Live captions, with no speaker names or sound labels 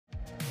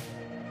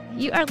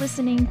You are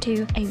listening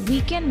to a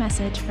weekend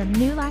message from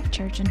New Life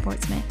Church in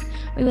Fort Smith.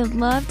 We would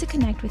love to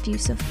connect with you,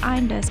 so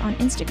find us on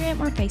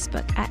Instagram or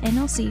Facebook at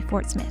NLC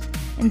Fort Smith.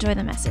 Enjoy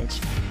the message.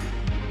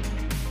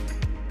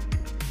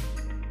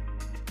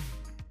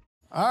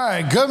 All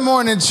right, good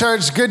morning,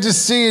 church. Good to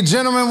see you.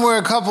 Gentlemen, we're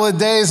a couple of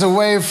days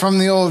away from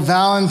the old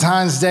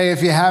Valentine's Day.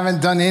 If you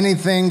haven't done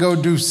anything, go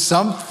do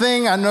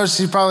something. I know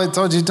she probably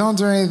told you, don't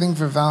do anything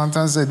for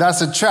Valentine's Day.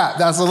 That's a trap.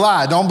 That's a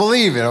lie. Don't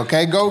believe it,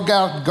 okay? Go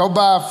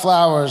buy a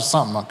flower or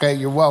something, okay?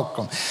 You're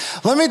welcome.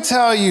 Let me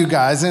tell you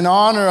guys, in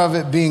honor of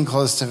it being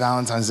close to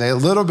Valentine's Day, a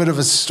little bit of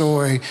a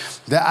story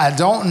that I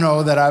don't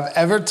know that I've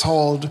ever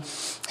told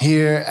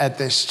here at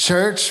this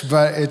church,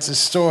 but it's a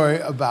story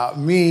about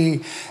me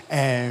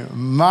and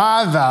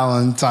my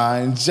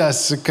Valentine,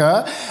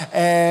 Jessica.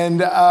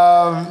 And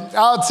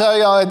I'll tell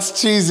y'all it's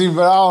cheesy,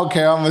 but I don't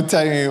care. I'm going to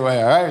tell you anyway,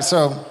 all right?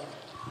 So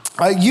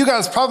you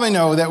guys probably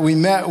know that we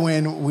met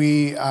when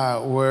we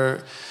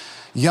were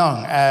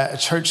young at a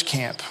church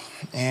camp.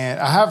 And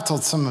I have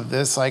told some of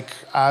this, like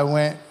I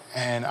went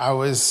and I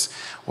was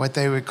what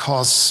they would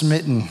call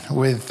smitten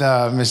with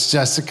Miss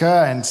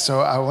Jessica. And so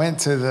I went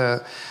to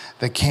the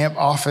camp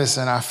office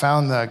and I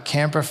found the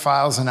camper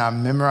files and I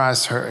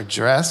memorized her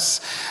address.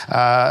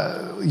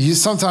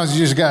 Sometimes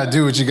you just gotta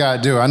do what you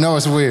gotta do. I know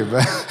it's weird,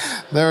 but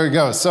there we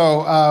go.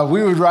 So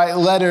we would write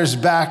letters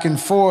back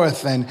and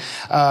forth and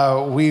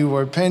we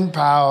were pen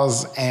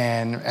pals.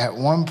 And at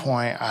one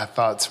point I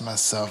thought to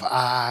myself,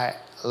 I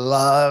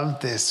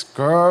love this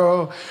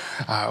girl.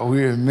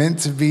 We were meant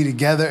to be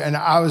together and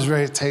I was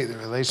ready to take the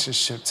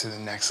relationship to the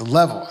next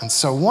level. And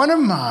so one of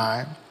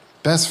my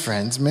best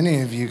friends, many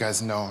of you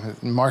guys know him,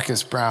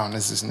 Marcus Brown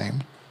is his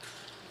name.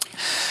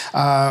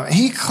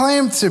 He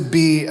claimed to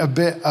be a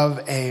bit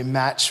of a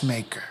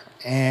matchmaker.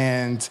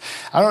 And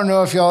I don't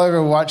know if y'all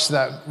ever watched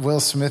that Will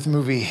Smith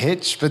movie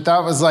Hitch, but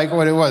that was like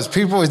what it was.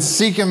 People would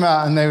seek him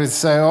out and they would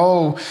say,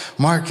 oh,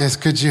 Marcus,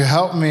 could you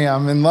help me?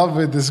 I'm in love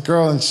with this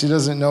girl and she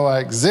doesn't know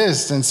I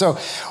exist. And so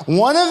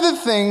one of the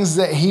things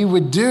that he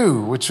would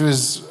do, which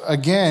was,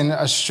 again,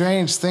 a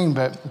strange thing,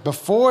 but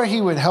before he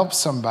would help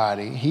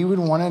somebody, he would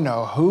want to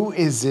know, who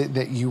is it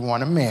that you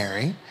want to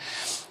marry?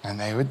 And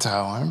they would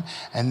tell him,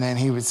 and then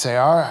he would say,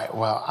 all right,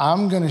 well,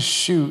 I'm going to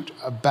shoot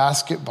a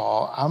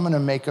basketball. I'm going to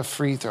make a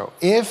free throw.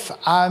 If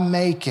I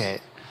make it,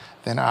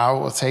 then I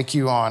will take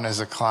you on as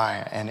a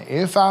client. And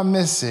if I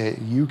miss it,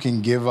 you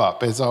can give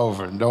up. It's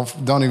over.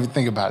 Don't even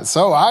think about it.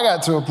 So I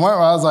got to a point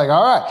where I was like,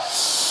 all right,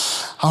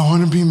 I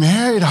want to be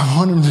married.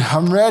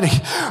 I'm ready.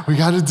 We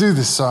got to do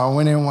this. So I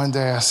went in one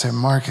day. I said,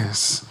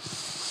 Marcus,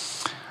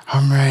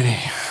 I'm ready.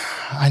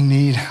 I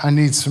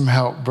need some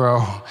help,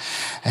 bro.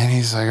 And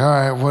he's like, all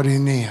right, what do you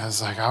need? I was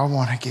like, I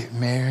want to get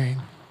married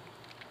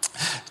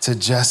to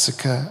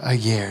Jessica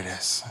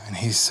Ayerdes. And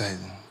he said,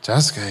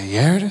 Jessica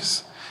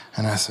Ayerdes?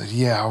 And I said,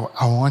 yeah,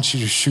 I want you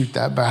to shoot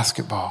that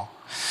basketball.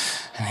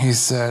 And he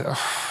said,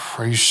 oh,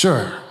 are you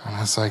sure? And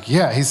I was like,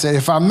 yeah. He said,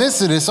 if I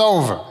miss it, it's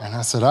over. And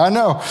I said, I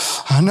know.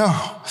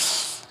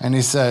 And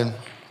he said,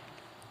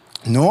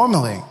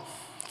 normally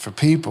for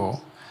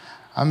people,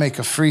 I make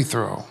a free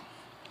throw.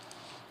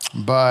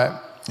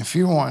 But if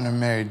you want to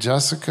marry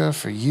Jessica,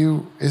 for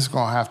you, it's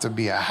going to have to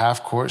be a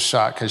half-court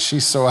shot because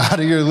she's so out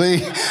of your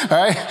league,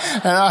 right?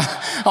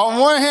 And on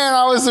one hand,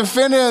 I was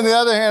offended. On the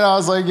other hand, I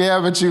was like,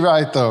 yeah, but you're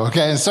right, though,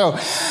 okay? And so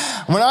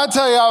when I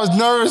tell you I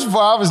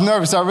was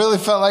nervous. I really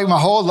felt like my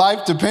whole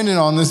life depended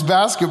on this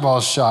basketball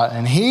shot.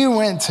 And he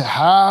went to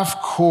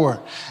half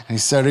court, and he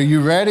said, are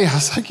you ready? I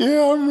was like,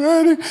 yeah, I'm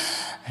ready.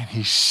 And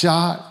he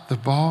shot the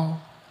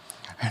ball,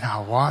 and I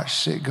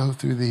watched it go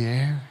through the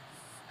air,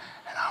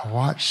 and I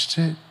watched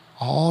it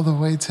all the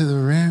way to the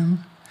rim,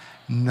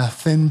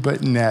 nothing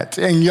but net.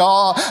 And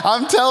y'all,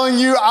 I'm telling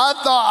you, I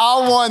thought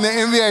I won the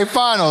NBA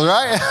Finals,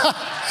 right?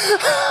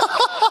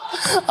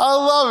 I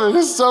love it.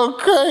 It's so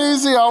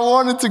crazy. I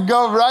wanted to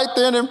go right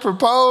then and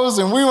propose,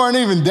 and we weren't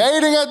even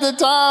dating at the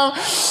time.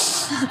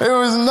 It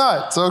was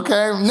nuts,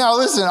 okay? Now,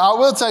 listen, I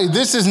will tell you,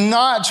 this is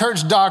not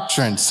church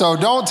doctrine, so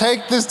don't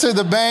take this to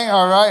the bank,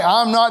 all right?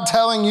 I'm not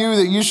telling you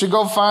that you should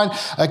go find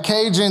a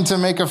Cajun to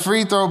make a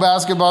free throw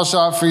basketball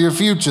shot for your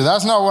future.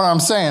 That's not what I'm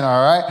saying,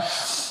 all right?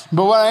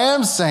 But what I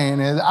am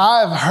saying is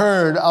I've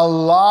heard a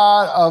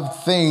lot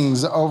of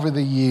things over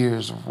the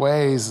years,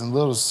 ways and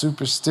little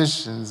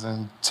superstitions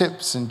and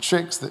tips and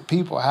tricks that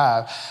people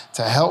have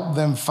to help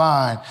them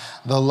find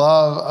the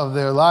love of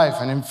their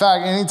life. And in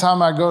fact,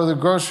 anytime I go to the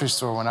grocery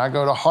store, when I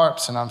go to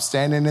Harps and I'm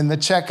standing in the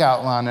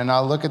checkout line and I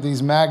look at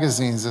these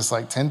magazines, it's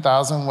like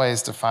 10,000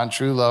 ways to find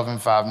true love in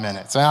 5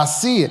 minutes. And I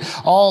see it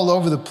all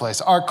over the place.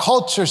 Our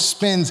culture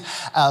spends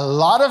a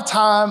lot of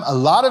time, a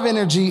lot of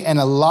energy, and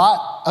a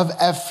lot of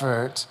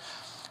effort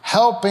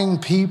helping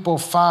people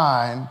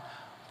find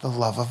the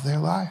love of their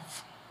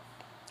life.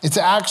 It's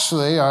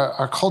actually,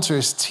 our culture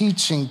is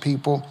teaching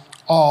people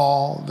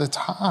all the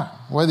time.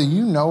 Whether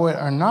you know it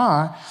or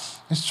not,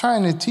 it's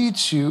trying to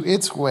teach you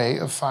its way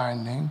of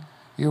finding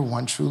your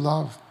one true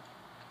love.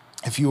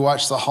 If you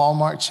watch the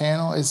Hallmark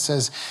Channel, it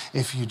says,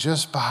 if you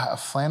just buy a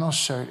flannel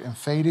shirt and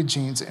faded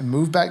jeans and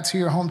move back to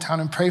your hometown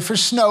and pray for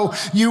snow,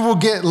 you will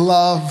get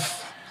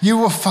love. You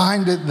will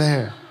find it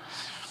there.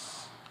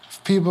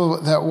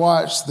 People that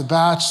watch The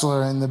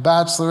Bachelor and The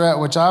Bachelorette,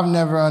 which I've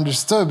never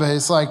understood, but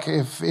it's like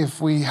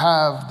if we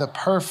have the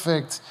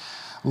perfect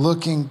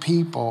looking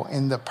people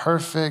in the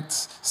perfect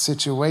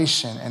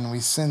situation and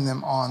we send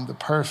them on the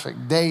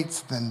perfect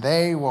dates, then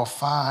they will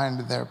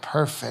find their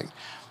perfect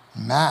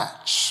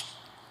match.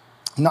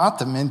 Not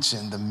to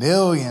mention the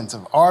millions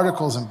of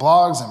articles and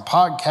blogs and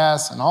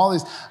podcasts and all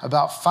these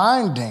about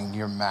finding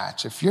your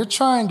match. If you're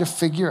trying to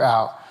figure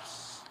out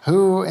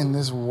who in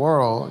this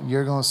world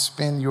you're going to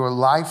spend your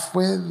life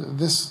with,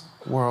 this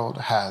world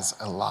has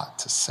a lot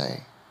to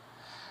say.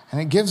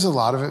 And it gives a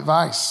lot of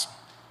advice.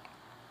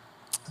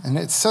 And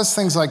it says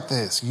things like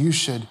this: you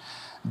should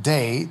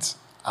date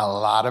a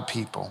lot of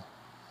people.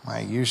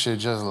 Like, you should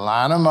just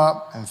line them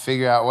up and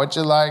figure out what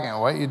you like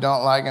and what you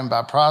don't like. And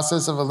by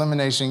process of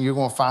elimination, you're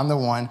going to find the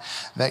one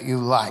that you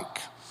like.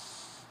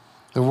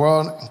 The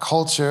world and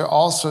culture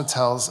also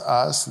tells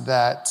us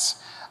that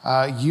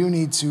you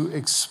need to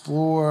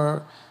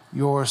explore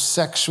your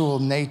sexual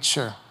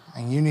nature,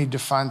 and you need to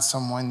find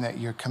someone that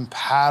you're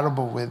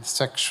compatible with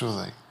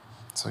sexually.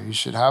 So you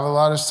should have a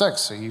lot of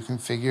sex so you can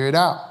figure it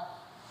out.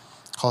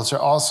 Culture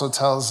also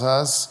tells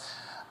us,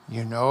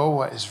 you know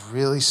what is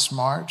really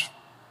smart?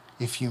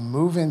 If you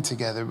move in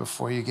together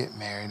before you get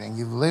married and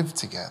you live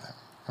together.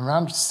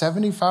 Around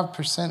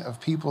 75%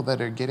 of people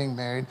that are getting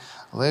married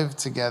live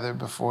together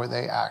before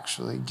they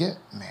actually get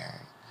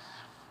married.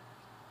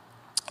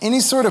 Any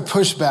sort of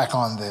pushback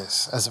on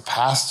this as a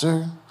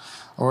pastor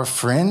or a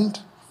friend,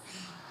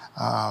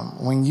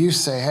 when you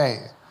say,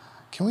 hey,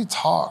 can we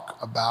talk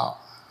about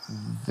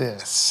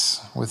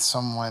this with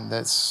someone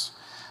that's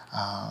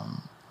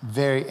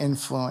very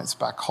influenced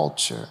by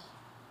culture?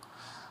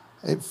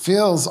 It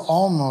feels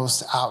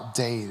almost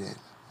outdated.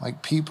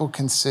 Like people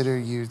consider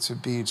you to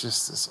be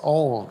just this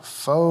old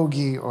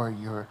fogey, or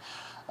you're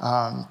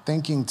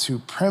thinking too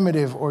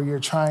primitive, or you're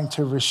trying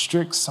to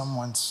restrict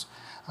someone's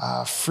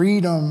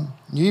freedom.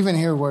 You even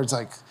hear words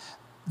like,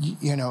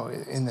 you know,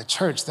 in the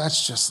church,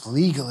 that's just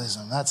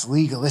legalism. That's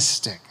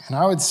legalistic. And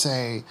I would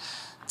say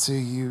to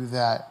you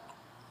that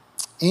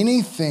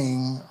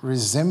anything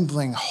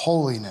resembling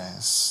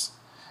holiness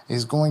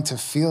is going to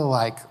feel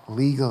like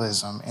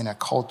legalism in a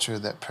culture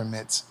that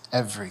permits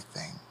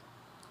everything,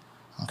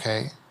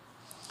 okay?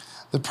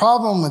 The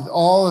problem with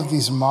all of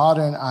these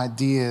modern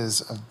ideas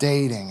of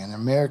dating and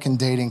American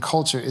dating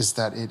culture is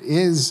that it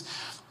is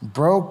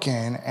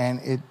broken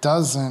and it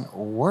doesn't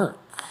work.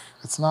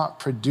 It's not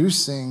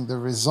producing the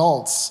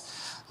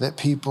results that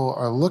people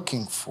are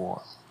looking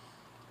for.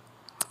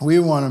 We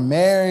want to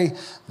marry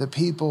the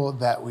people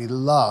that we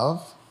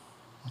love,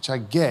 which I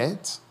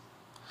get,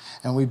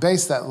 and we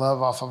base that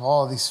love off of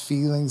all these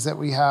feelings that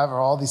we have or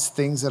all these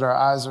things that our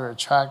eyes are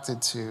attracted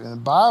to. And the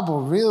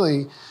Bible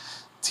really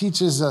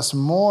teaches us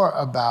more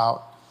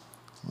about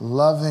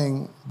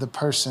loving the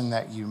person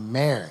that you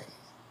marry.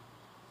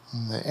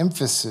 And the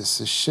emphasis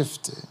is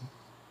shifted.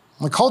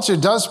 The culture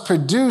does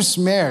produce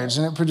marriage,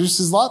 and it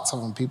produces lots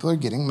of them. People are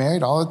getting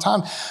married all the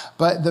time.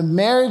 But the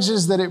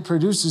marriages that it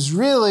produces,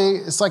 really,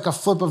 it's like a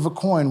flip of a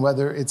coin,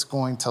 whether it's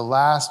going to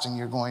last and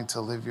you're going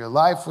to live your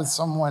life with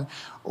someone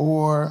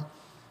or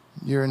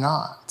you're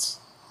not.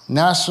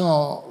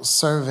 National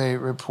survey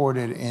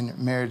reported in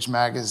Marriage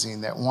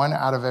Magazine that 1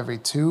 out of every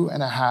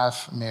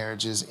 2.5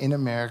 marriages in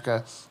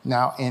America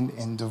now end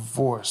in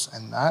divorce.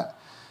 And that,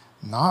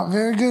 not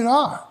very good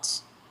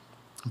odds.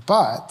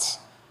 But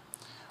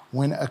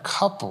when a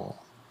couple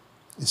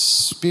is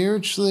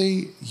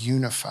spiritually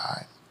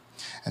unified,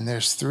 and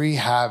there's 3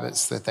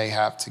 habits that they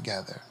have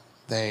together.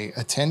 They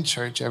attend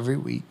church every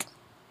week.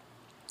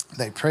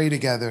 They pray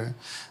together.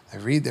 They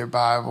read their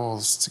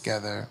Bibles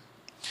together.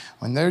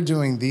 When they're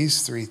doing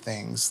these 3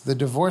 things, the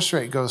divorce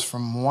rate goes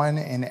from 1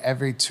 in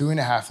every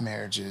 2.5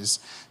 marriages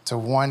to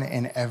 1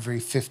 in every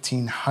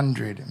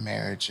 1,500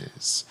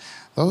 marriages.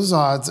 Those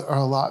odds are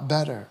a lot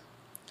better.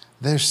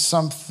 There's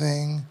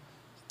something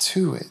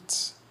to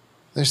it.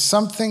 There's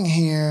something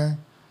here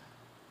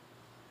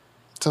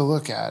to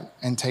look at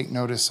and take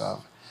notice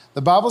of.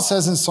 The Bible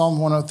says in Psalm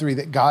 103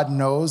 that God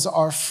knows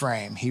our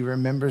frame. He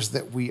remembers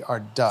that we are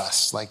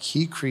dust. Like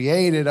he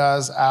created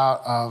us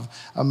out of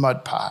a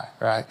mud pie,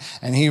 right?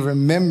 And he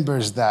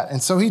remembers that.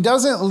 And so he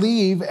doesn't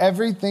leave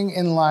everything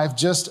in life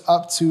just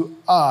up to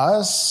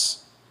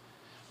us.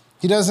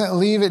 He doesn't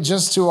leave it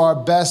just to our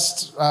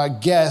best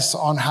guess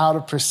on how to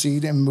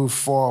proceed and move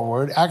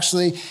forward.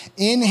 Actually,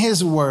 in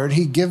his word,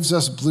 he gives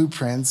us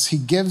blueprints. He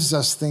gives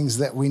us things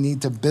that we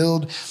need to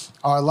build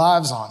our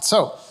lives on.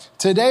 So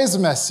today's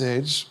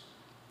message,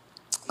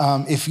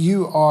 if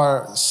you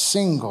are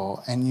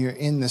single and you're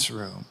in this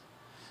room,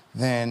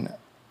 then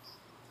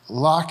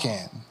lock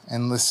in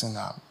and listen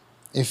up.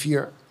 If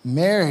you're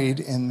married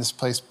in this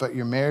place, but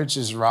your marriage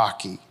is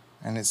rocky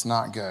and it's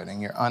not good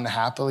and you're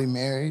unhappily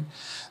married,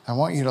 I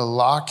want you to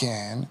lock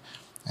in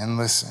and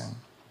listen.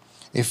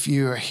 If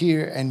you are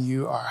here and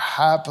you are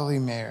happily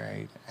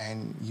married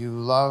and you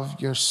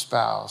love your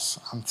spouse,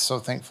 I'm so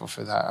thankful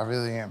for that. I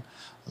really am.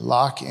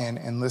 Lock in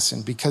and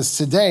listen, because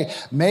today,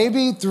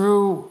 maybe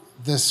through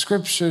the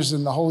scriptures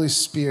and the Holy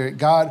Spirit,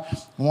 God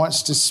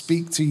wants to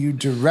speak to you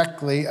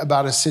directly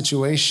about a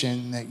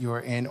situation that you're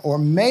in, or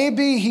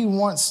maybe he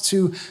wants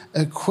to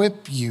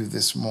equip you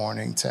this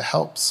morning to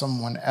help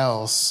someone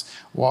else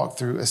walk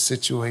through a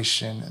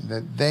situation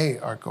that they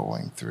are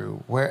going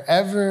through.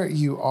 Wherever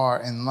you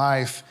are in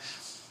life,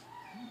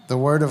 the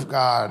Word of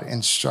God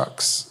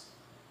instructs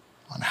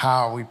on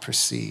how we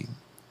proceed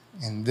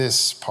in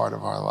this part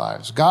of our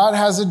lives. God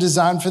has a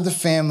design for the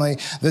family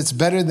that's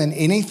better than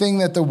anything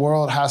that the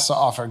world has to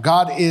offer.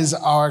 God is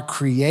our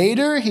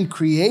creator. He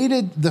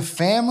created the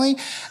family.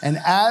 And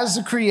as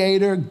a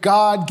creator,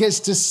 God gets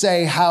to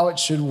say how it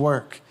should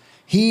work.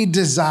 He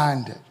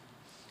designed it.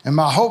 And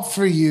my hope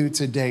for you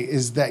today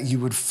is that you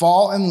would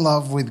fall in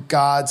love with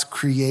God's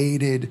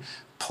created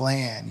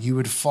plan. You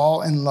would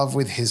fall in love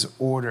with his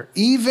order,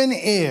 even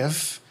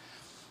if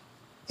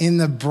in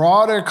the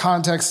broader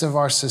context of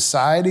our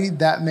society,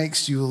 that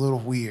makes you a little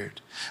weird.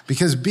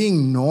 Because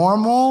being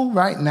normal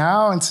right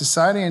now in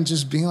society and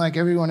just being like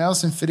everyone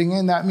else and fitting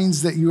in, that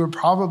means that you are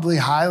probably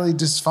highly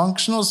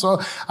dysfunctional. So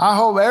I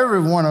hope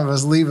every one of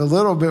us leave a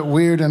little bit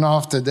weird and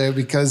off today,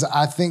 because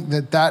I think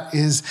that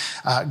is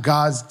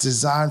God's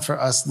design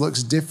for us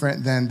looks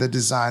different than the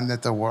design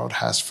that the world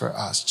has for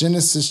us.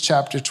 Genesis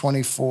chapter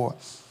 24.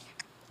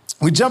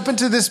 We jump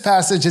into this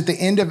passage at the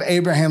end of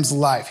Abraham's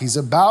life. He's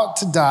about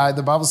to die.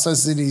 The Bible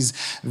says that he's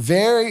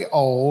very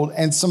old,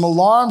 and some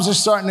alarms are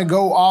starting to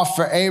go off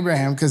for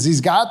Abraham because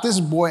he's got this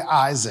boy,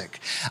 Isaac.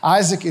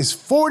 Isaac is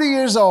 40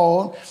 years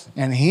old,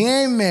 and he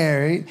ain't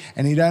married,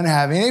 and he doesn't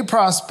have any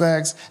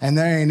prospects, and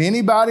there ain't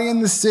anybody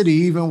in the city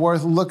even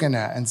worth looking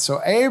at. And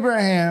so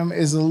Abraham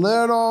is a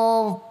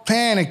little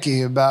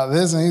panicky about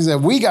this, and he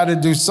said, we got to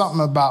do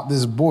something about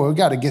this boy. We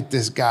got to get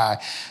this guy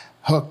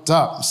hooked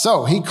up.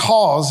 So he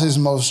calls his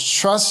most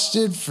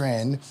trusted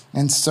friend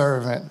and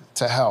servant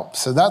to help.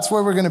 So that's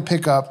where we're going to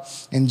pick up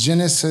in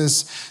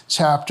Genesis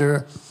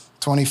chapter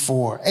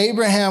 24.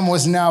 Abraham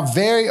was now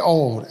very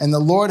old, and the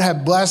Lord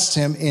had blessed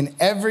him in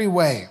every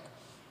way.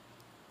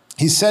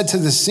 He said to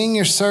the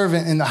senior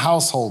servant in the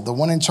household, the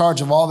one in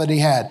charge of all that he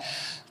had,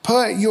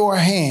 put your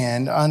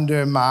hand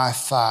under my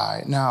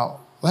thigh.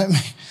 Now, let me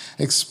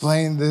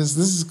explain this.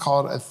 This is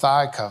called a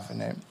thigh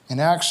covenant. And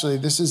actually,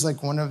 this is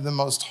like one of the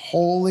most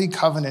holy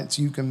covenants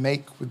you can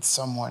make with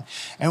someone.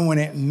 And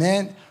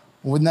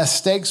when the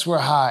stakes were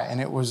high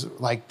and it was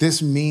like,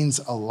 this means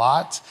a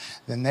lot,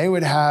 then they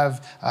would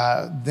have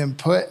them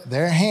put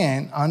their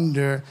hand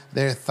under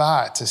their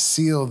thigh to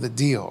seal the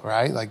deal,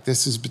 right? Like,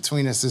 this is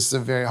between us. This is a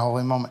very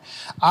holy moment.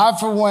 I,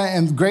 for one,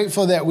 am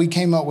grateful that we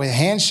came up with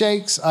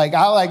handshakes. Like,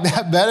 I like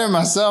that better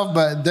myself,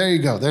 but there you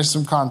go. There's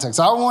some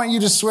context. I want you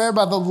to swear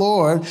by the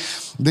Lord,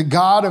 the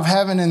God of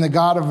heaven and the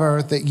God of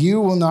earth, that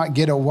you will not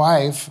get a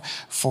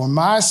wife for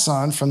my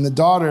son from the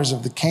daughters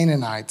of the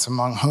Canaanites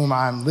among whom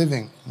I am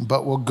living,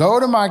 but will go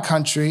to my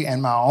country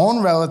and my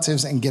own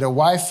relatives and get a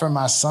wife for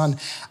my son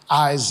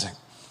Isaac.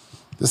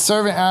 The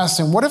servant asked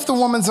him, what if the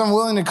woman's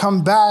unwilling to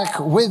come back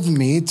with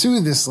me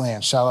to this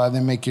land? Shall I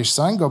then make your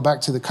son go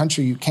back to the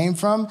country you came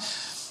from?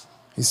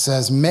 He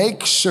says,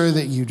 make sure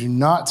that you do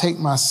not take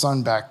my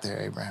son back there,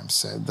 Abraham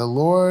said. The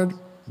Lord,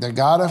 the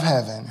God of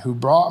heaven, who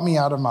brought me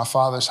out of my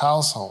father's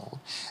household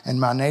and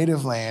my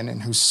native land,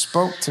 and who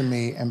spoke to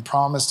me and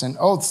promised an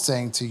oath,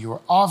 saying, to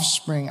your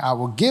offspring I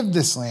will give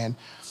this land,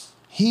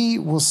 he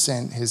will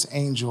send his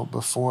angel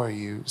before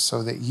you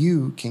so that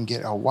you can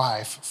get a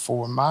wife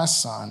for my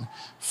son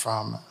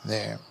from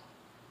there.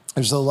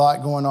 There's a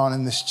lot going on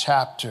in this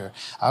chapter.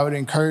 I would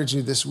encourage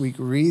you this week,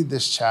 read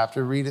this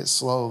chapter, read it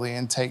slowly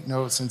and take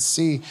notes and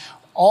see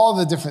all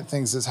the different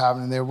things that's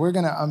happening there. We're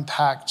going to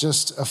unpack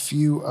just a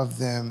few of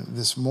them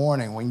this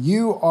morning. When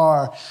you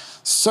are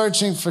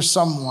searching for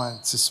someone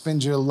to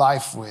spend your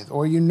life with,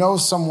 or you know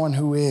someone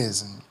who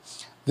is, and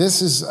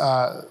this is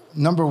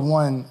number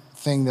one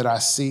thing that I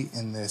see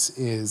in this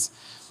is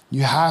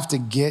you have to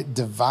get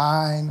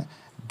divine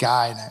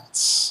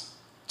guidance.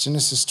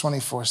 Genesis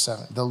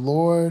 24:7. The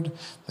Lord,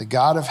 the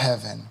God of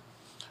heaven,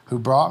 who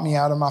brought me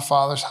out of my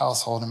father's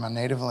household and my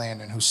native land,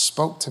 and who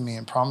spoke to me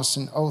and promised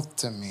an oath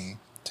to me,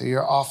 to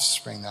your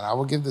offspring, that I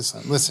will give this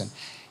land. Listen,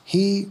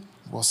 he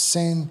will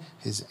send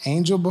his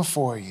angel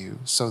before you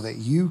so that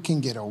you can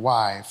get a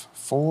wife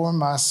for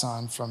my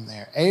son from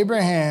there.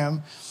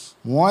 Abraham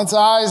wants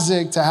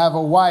Isaac to have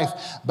a wife,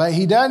 but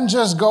he doesn't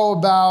just go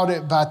about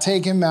it by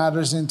taking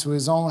matters into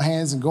his own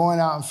hands and going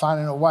out and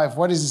finding a wife.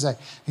 What does he say?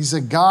 He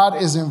said, God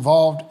is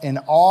involved in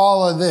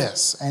all of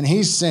this, and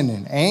he's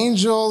sending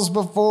angels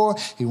before.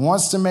 He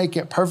wants to make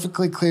it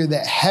perfectly clear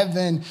that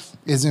heaven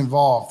is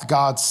involved.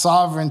 God's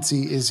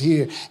sovereignty is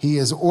here. He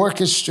is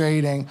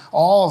orchestrating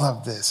all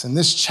of this. And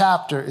this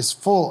chapter is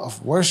full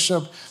of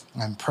worship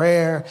and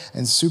prayer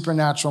and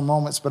supernatural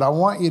moments. But I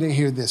want you to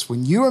hear this.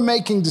 When you are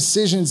making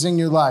decisions in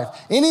your life,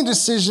 any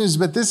decisions,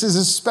 but this is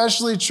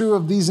especially true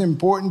of these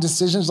important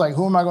decisions, like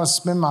who am I going to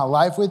spend my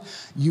life with?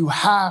 You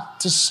have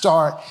to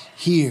start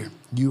here.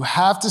 You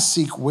have to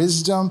seek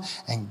wisdom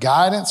and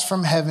guidance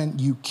from heaven.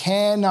 You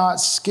cannot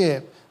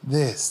skip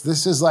this.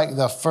 This is like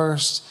the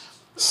first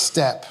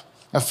step.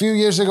 A few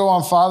years ago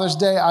on Father's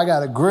Day, I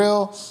got a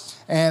grill.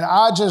 And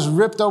I just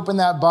ripped open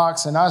that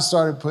box and I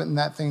started putting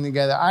that thing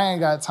together. I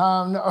ain't got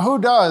time. Who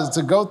does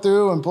to go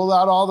through and pull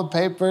out all the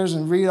papers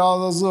and read all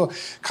those little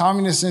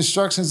communist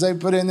instructions they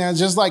put in there?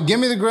 Just like, give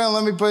me the grill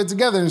and let me put it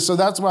together. And so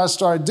that's what I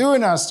started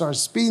doing. I started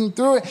speeding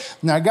through it.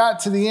 And I got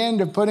to the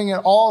end of putting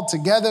it all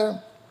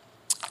together.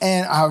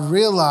 And I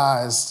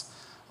realized,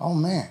 oh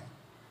man,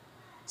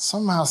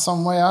 somehow,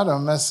 some way I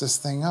done messed this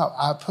thing up.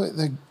 I put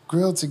the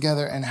grill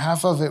together and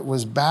half of it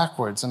was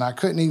backwards and I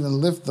couldn't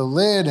even lift the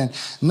lid and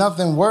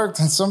nothing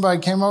worked. And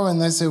somebody came over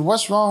and they said,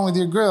 what's wrong with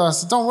your grill? I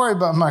said, don't worry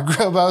about my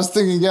grill. But I was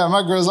thinking, yeah,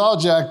 my grill's all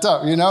jacked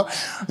up, you know?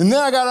 And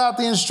then I got out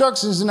the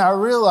instructions and I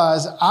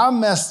realized I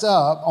messed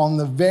up on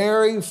the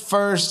very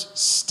first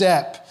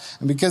step.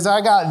 And because I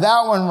got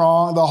that one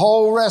wrong, the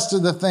whole rest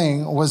of the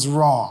thing was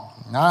wrong.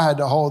 And I had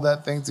to hold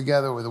that thing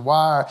together with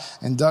wire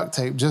and duct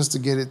tape just to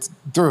get it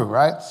through,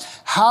 right?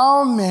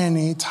 How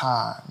many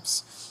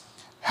times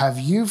have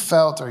you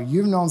felt or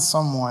you've known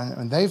someone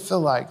and they feel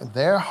like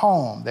their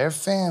home, their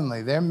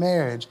family, their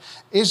marriage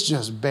is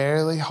just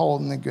barely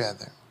holding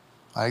together?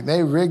 Like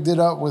they rigged it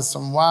up with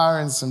some wire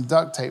and some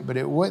duct tape, but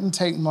it wouldn't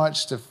take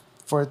much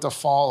for it to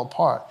fall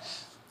apart.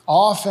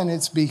 Often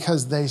it's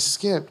because they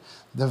skipped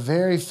the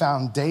very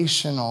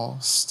foundational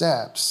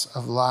steps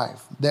of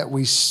life, that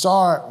we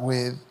start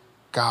with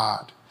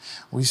God.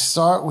 We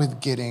start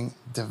with getting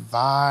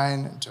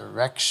divine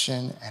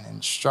direction and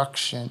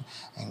instruction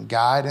and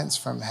guidance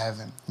from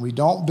heaven. We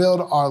don't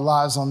build our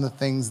lives on the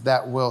things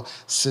that will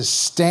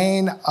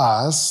sustain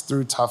us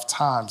through tough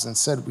times.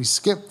 Instead, we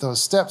skip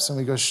those steps and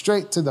we go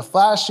straight to the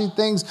flashy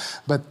things,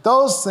 but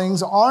those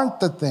things aren't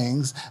the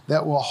things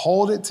that will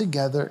hold it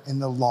together in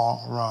the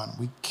long run.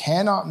 We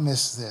cannot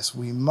miss this.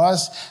 We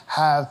must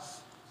have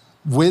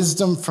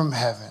wisdom from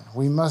heaven.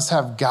 We must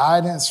have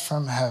guidance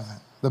from heaven.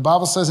 The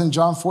Bible says in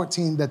John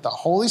 14 that the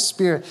Holy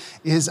Spirit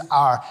is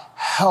our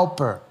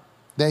helper,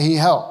 that he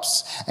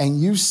helps.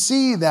 And you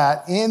see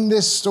that in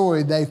this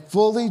story, they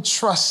fully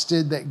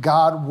trusted that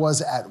God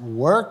was at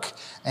work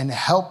and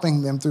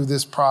helping them through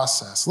this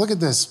process. Look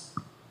at this.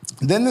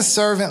 Then the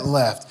servant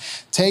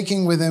left,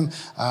 taking with him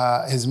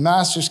his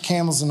master's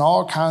camels and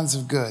all kinds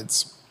of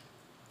goods.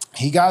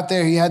 He got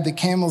there, he had the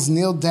camels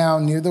kneel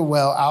down near the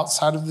well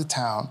outside of the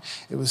town.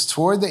 It was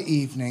toward the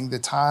evening, the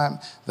time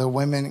the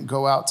women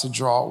go out to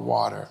draw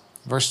water.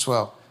 Verse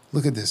 12,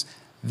 look at this.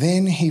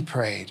 Then he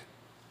prayed,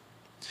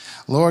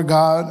 Lord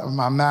God of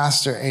my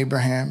master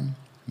Abraham,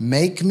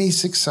 make me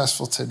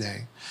successful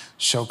today.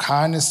 Show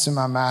kindness to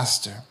my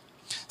master.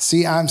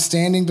 See, I'm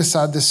standing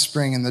beside this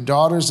spring, and the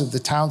daughters of the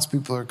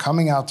townspeople are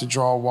coming out to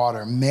draw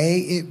water. May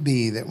it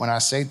be that when I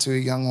say to a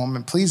young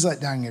woman, please let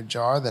down your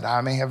jar that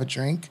I may have a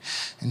drink,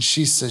 and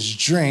she says,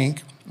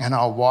 drink, and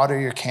I'll water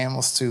your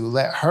camels too.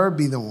 Let her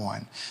be the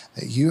one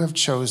that you have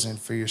chosen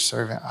for your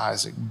servant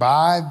Isaac.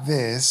 By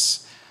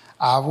this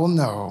I will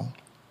know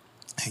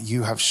that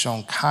you have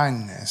shown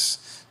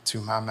kindness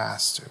to my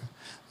master.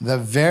 The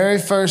very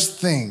first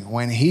thing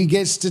when he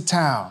gets to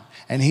town,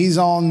 and he's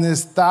on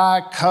this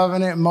thy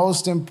covenant,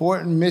 most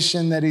important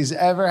mission that he's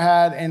ever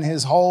had in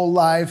his whole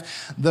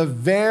life. The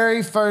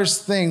very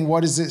first thing,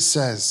 what does it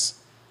says?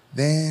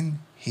 Then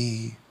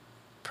he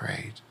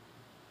prayed.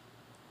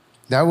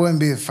 That wouldn't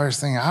be the first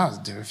thing I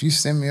would do. If you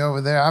send me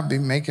over there, I'd be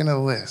making a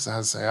list.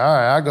 I'd say, all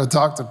right, I'd go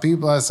talk to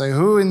people. I'd say,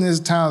 who in this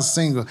town is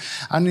single?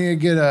 I need to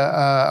get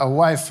a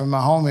wife for my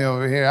homie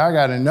over here. I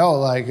got to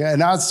know,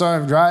 and I'd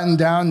start writing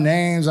down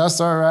names. I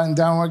started writing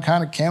down what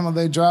kind of camel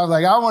they drive.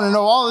 I want to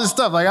know all this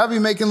stuff. I'd be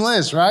making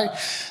lists, right?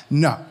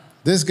 No,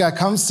 this guy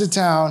comes to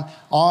town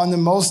on the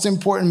most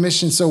important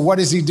mission. So what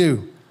does he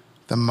do?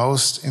 The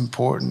most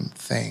important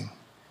thing.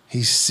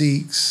 He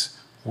seeks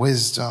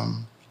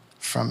wisdom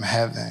from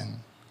heaven.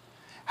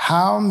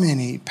 How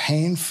many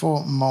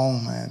painful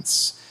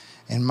moments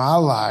in my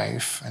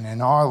life and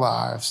in our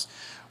lives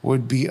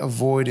would be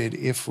avoided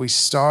if we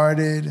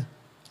started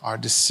our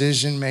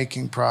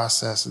decision-making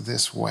process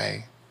this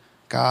way?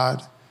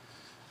 God,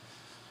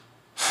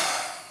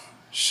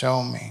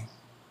 show me.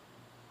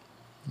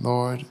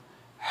 Lord,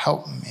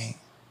 help me.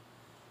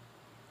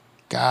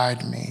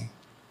 Guide me.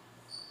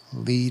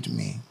 Lead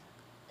me.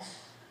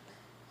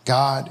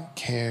 God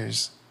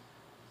cares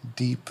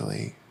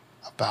deeply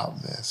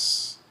about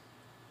this.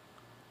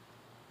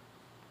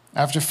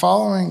 After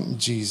following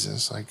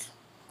Jesus,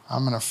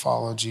 I'm going to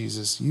follow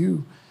Jesus,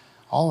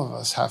 all of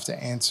us have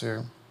to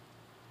answer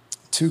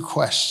two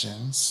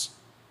questions,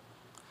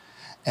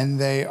 and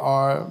they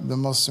are the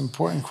most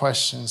important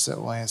questions that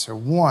we'll answer.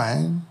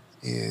 One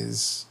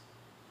is,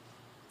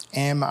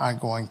 am I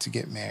going to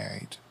get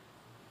married?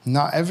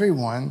 Not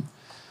everyone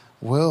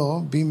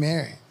will be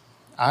married.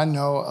 I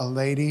know a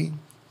lady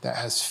that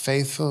has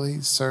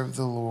faithfully served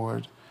the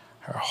Lord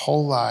her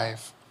whole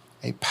life,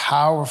 a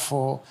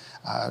powerful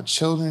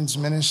children's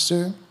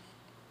minister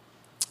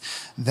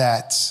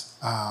that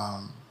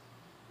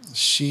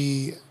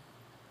she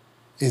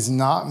is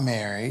not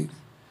married,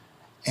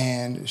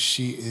 and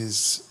she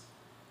is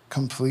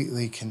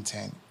completely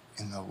content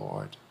in the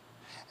Lord.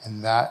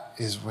 And that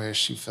is where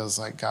she feels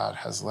like God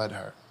has led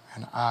her.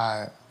 And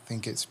I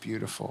think it's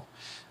beautiful.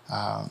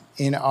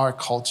 In our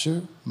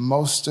culture,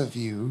 most of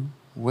you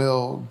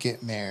will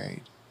get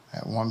married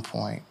at one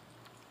point.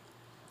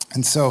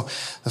 And so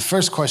the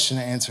first question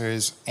to answer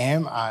is,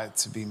 am I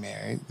to be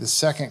married? The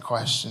second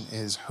question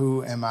is,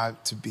 who am I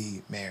to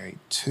be married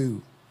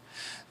to?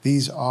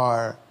 These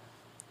are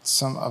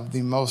some of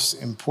the most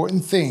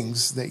important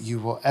things that you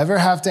will ever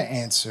have to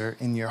answer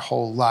in your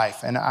whole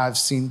life. And I've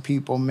seen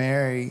people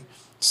marry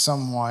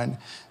someone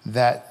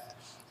that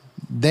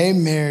they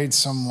married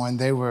someone,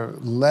 they were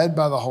led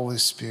by the Holy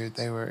Spirit,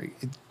 they were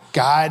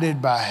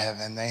guided by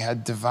heaven, they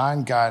had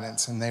divine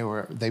guidance, and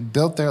they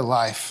built their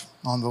life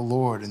on the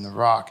Lord and the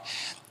rock.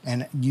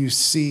 And you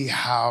see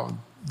how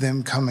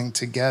them coming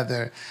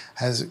together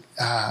has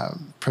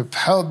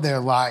propelled their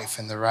life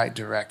in the right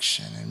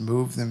direction and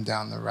moved them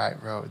down the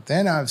right road.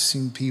 Then I've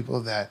seen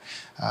people that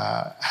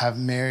have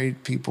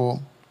married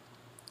people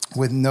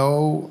with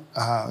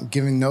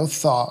giving no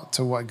thought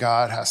to what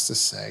God has to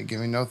say,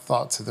 giving no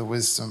thought to the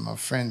wisdom of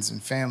friends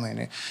and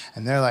family.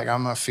 And they're like,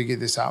 I'm going to figure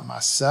this out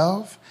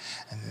myself.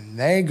 And then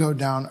they go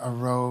down a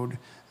road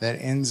that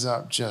ends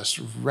up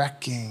just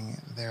wrecking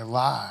their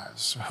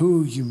lives.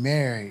 Who you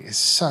marry is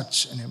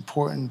such an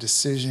important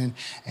decision,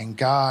 and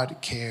God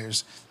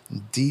cares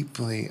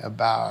deeply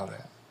about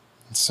it.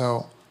 And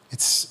so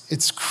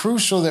it's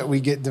crucial that we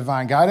get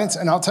divine guidance.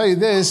 And I'll tell you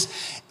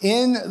this,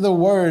 in the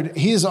Word,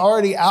 He has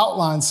already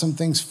outlined some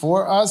things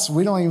for us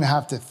we don't even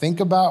have to think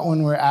about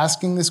when we're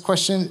asking this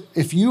question.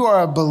 If you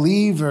are a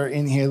believer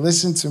in here,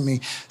 listen to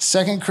me.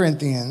 2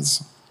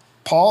 Corinthians,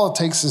 Paul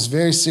takes this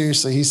very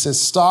seriously. He says,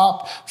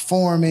 stop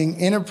forming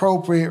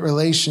inappropriate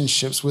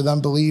relationships with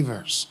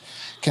unbelievers.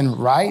 Can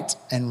right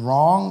and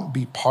wrong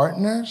be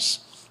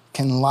partners?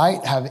 Can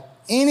light have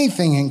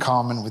anything in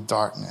common with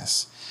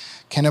darkness?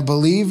 Can a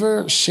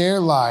believer share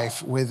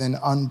life with an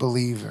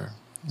unbeliever?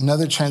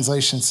 Another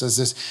translation says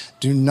this,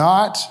 do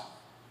not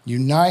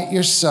unite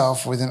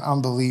yourself with an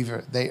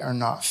unbeliever. They are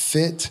not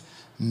fit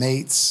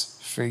mates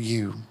for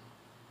you.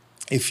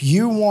 If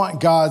you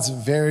want God's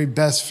very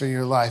best for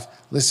your life,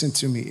 listen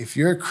to me. If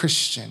you're a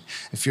Christian,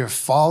 if you're a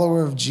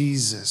follower of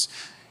Jesus,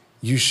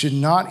 you should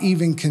not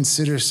even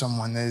consider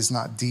someone that is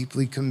not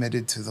deeply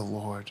committed to the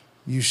Lord.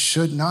 You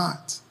should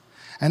not.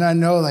 And I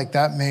know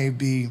that may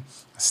be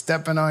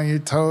stepping on your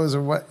toes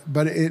or what,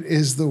 but it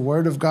is the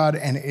Word of God,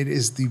 and it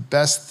is the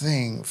best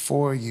thing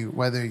for you,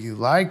 whether you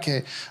like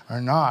it or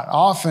not.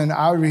 Often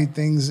I read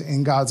things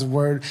in God's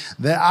Word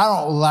that I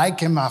don't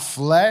like in my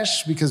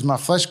flesh because my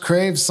flesh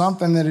craves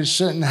something that it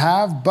shouldn't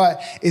have,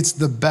 but it's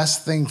the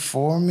best thing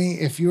for me.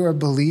 If you're a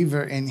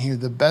believer in here,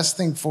 the best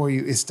thing for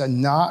you is to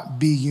not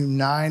be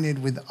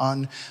united with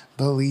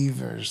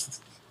unbelievers.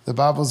 The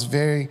Bible's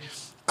very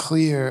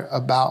clear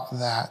about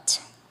that.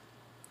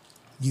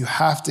 You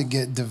have to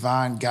get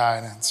divine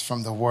guidance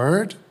from the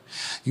Word.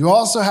 You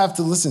also have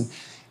to listen.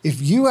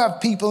 If you have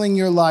people in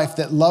your life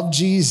that love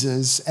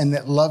Jesus and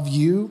that love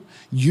you,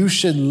 you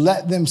should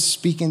let them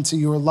speak into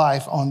your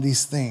life on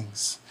these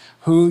things.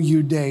 Who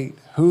you date,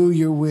 who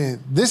you're with.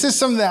 This is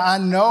something that I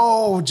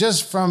know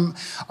just from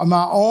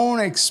my own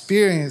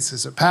experience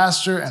as a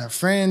pastor and a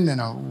friend and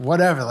a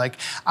whatever.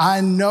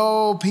 I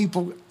know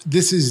people,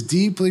 this is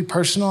deeply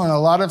personal, and a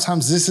lot of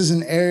times this is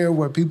an area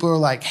where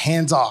people are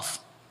hands off.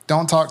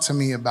 Don't talk to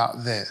me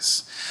about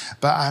this.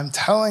 But I'm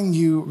telling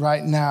you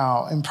right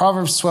now, in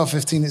Proverbs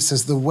 12:15, it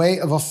says, the way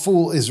of a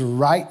fool is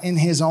right in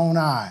his own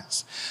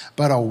eyes,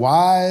 but a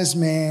wise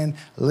man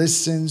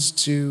listens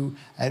to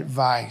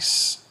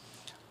advice.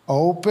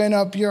 Open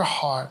up your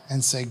heart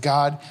and say,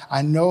 God,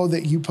 I know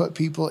that you put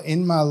people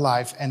in my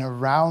life and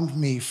around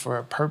me for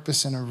a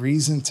purpose and a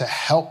reason to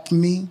help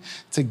me,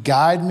 to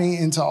guide me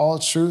into all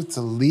truth,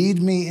 to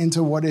lead me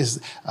into what is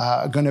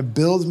going to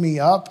build me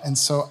up. And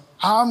so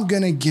I'm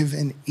going to give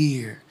an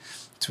ear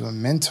to a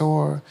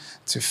mentor,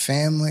 to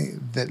family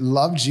that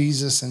love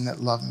Jesus and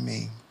that love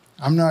me.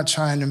 I'm not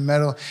trying to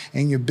meddle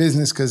in your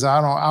business because I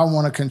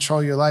want to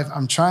control your life.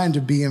 I'm trying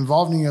to be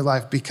involved in your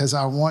life because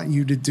I want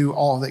you to do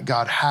all that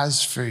God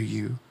has for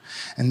you.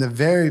 And the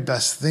very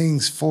best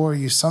things for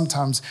you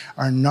sometimes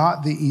are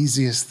not the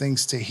easiest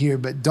things to hear.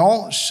 But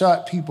don't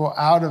shut people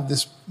out of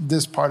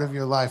this part of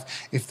your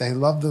life if they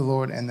love the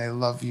Lord and they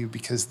love you,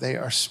 because they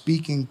are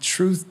speaking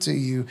truth to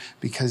you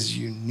because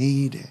you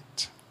need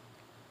it.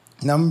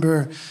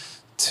 Number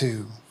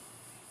 2.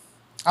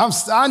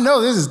 I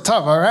know this is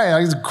tough, all right?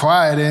 I'm just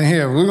quiet in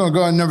here. We're going to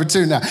go on number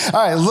 2 now.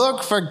 All right,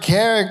 look for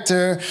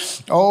character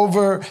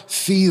over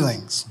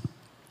feelings.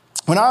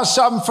 When I was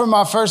shopping for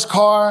my first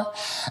car,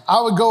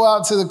 I would go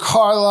out to the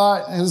car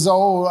lot. It was an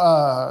old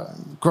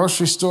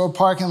grocery store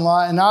parking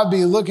lot, and I'd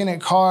be looking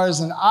at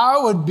cars, and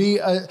I would be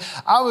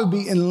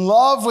in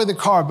love with a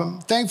car.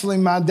 But thankfully,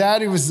 my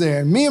daddy was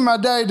there. Me and my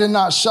daddy did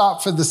not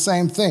shop for the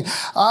same thing.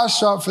 I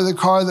shopped for the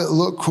car that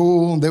looked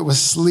cool, that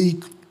was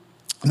sleek,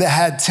 that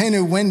had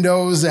tinted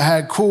windows, that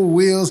had cool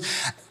wheels.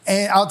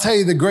 And I'll tell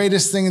you the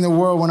greatest thing in the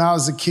world when I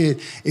was a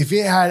kid, if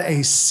it had a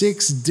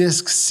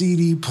 6-disc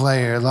CD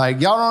player. Like,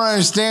 y'all don't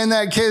understand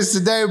that, kids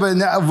today,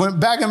 but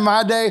back in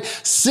my day,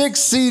 6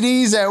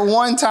 CDs at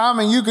one time,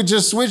 and you could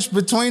just switch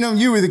between them.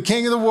 You were the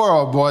king of the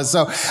world, boy.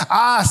 So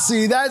I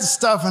see that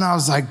stuff, and I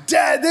was like,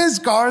 Dad, this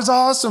car is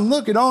awesome.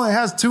 Look, it only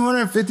has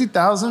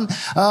 250,000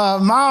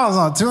 miles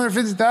on it,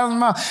 250,000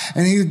 miles.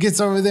 And he gets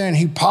over there, and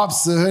he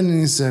pops the hood,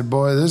 and he said,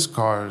 boy, this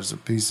car is a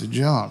piece of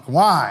junk.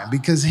 Why?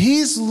 Because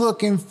he's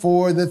looking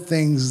for the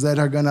things that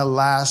are going to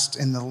last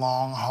in the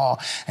long haul.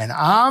 And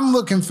I'm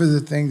looking for the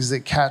things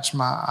that catch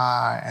my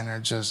eye and are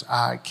just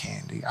eye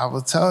candy. I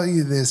will tell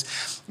you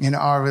this, in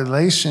our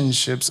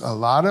relationships, a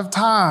lot of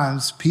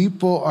times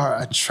people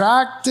are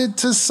attracted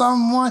to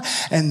someone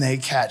and they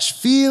catch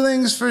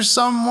feelings for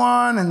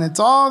someone, and it's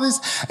all this,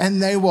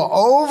 and they will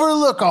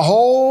overlook a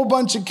whole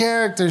bunch of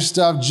character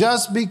stuff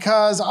just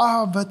because,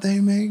 but they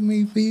make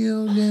me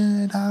feel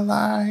good. I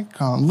like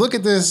them. Look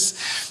at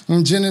this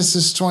in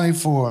Genesis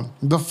 24.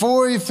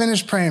 Before he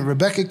finished praying,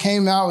 Rebekah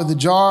came out with a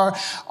jar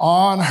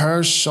on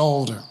her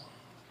shoulder.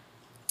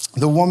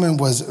 The woman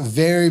was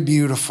very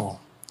beautiful,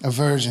 a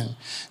virgin.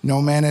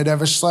 No man had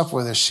ever slept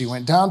with her. She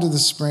went down to the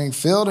spring,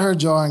 filled her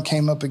jar, and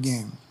came up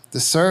again. The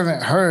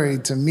servant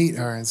hurried to meet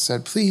her and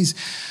said, please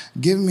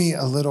give me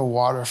a little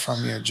water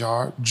from your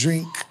jar.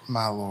 Drink,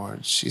 my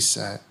lord, she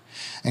said,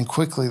 and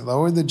quickly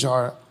lowered the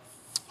jar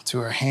to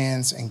her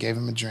hands and gave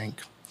him a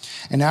drink.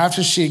 And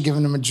after she had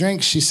given him a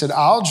drink, she said,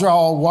 I'll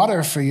draw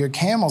water for your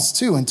camels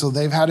too until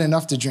they've had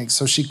enough to drink.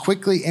 So she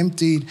quickly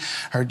emptied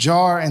her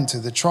jar into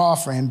the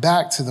trough, ran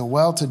back to the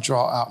well to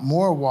draw out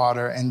more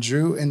water, and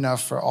drew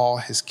enough for all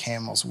his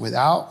camels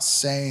without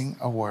saying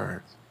a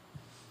word.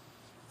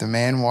 The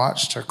man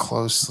watched her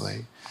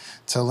closely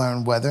to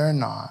learn whether or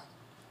not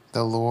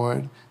the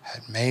Lord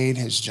had made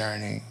his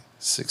journey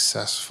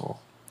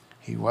successful.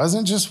 He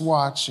wasn't just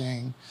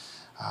watching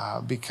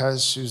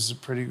because she was a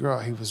pretty girl.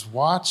 He was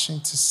watching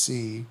to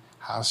see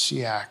how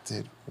she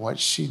acted, what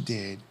she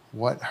did,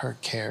 what her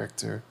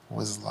character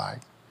was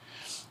like.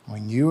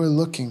 When you are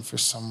looking for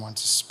someone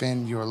to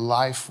spend your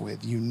life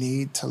with, you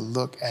need to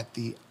look at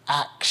the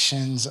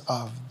actions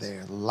of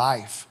their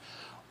life.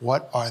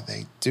 What are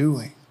they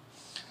doing?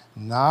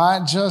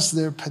 Not just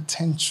their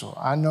potential.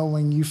 I know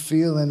when you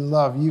feel in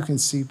love, you can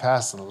see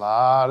past a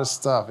lot of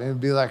stuff. It would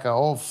be like an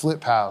old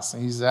flip house.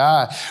 And you say,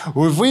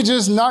 well, if we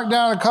just knock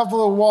down a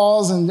couple of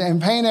walls and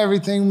paint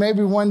everything,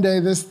 maybe one day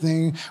this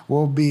thing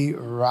will be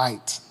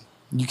right.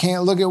 You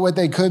can't look at what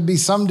they could be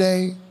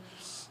someday.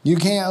 You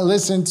can't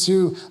listen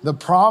to the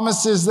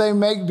promises they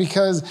make,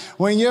 because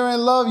when you're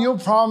in love, you'll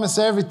promise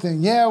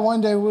everything. Yeah,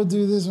 one day we'll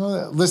do this.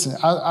 Listen,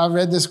 I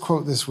read this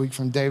quote this week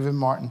from David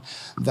Martin.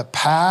 The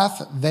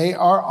path they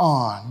are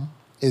on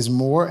is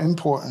more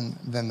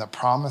important than the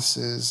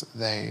promises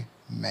they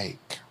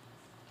make.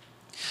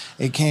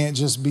 It can't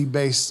just be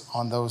based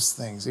on those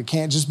things. It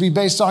can't just be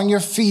based on your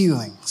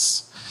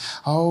feelings.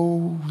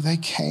 Oh, they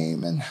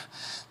came and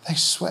they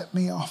swept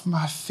me off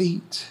my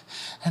feet,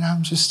 and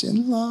I'm just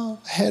in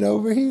love, head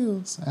over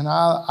heels. And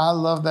I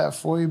love that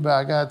for you, but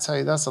I got to tell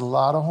you, that's a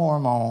lot of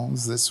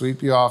hormones that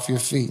sweep you off your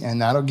feet, and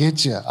that'll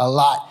get you a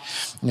lot.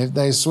 If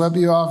they sweep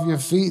you off your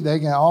feet, they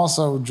can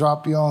also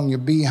drop you on your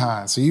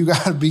behind. So you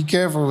got to be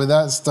careful with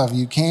that stuff.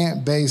 You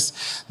can't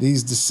base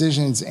these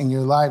decisions in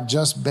your life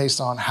just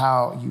based on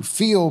how you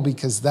feel,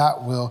 because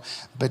that will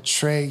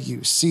betray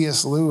you.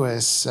 C.S.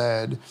 Lewis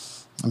said,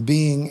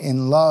 being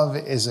in love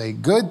is a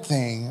good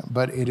thing,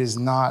 but it is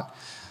not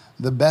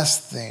the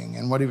best thing.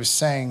 And what he was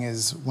saying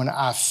is, when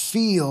I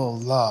feel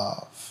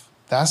love,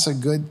 that's a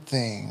good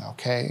thing,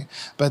 okay?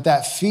 But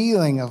that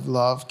feeling of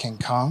love can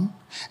come,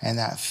 and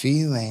that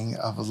feeling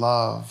of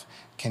love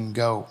can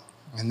go.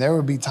 And there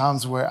will be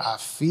times where I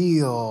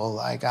feel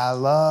like I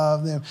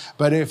love them.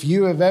 But if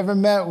you have ever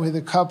met with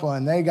a couple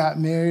and they got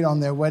married on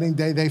their wedding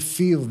day, they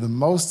feel the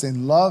most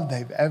in love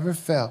they've ever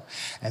felt.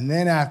 And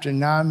then after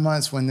 9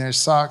 months, when there's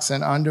socks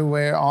and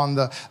underwear on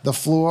the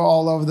floor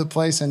all over the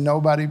place, and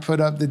nobody put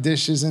up the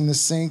dishes in the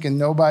sink, and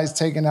nobody's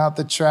taking out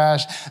the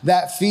trash,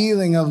 that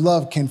feeling of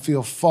love can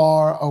feel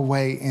far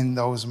away in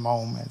those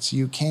moments.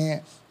 You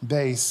can't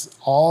base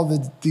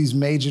all these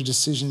major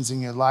decisions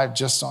in your life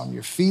just on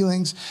your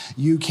feelings.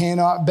 You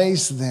cannot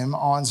base them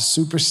on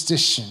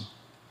superstition.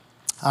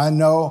 I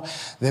know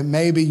that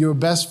maybe your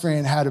best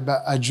friend had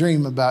a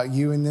dream about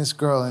you and this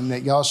girl, and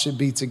that y'all should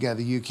be together.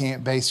 You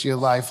can't base your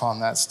life on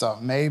that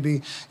stuff.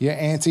 Maybe your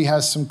auntie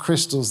has some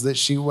crystals that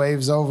she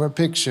waves over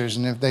pictures,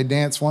 and if they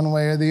dance one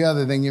way or the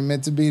other, then you're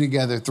meant to be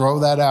together. Throw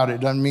that out. It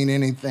doesn't mean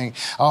anything.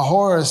 A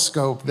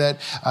horoscope that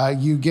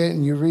you get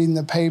and you read in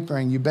the paper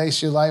and you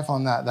base your life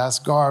on that, that's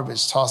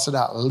garbage. Toss it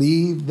out.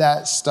 Leave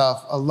that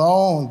stuff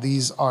alone.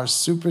 These are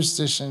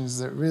superstitions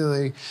that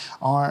really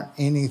aren't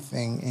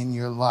anything in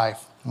your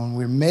life. When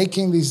we're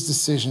making these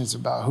decisions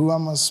about who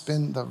I'm going to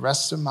spend the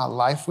rest of my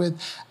life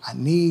with, I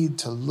need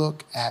to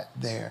look at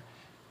their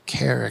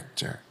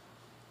character,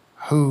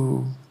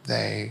 who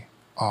they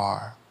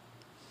are.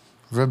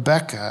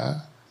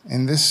 Rebecca,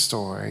 in this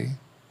story,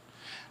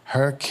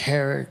 her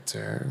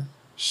character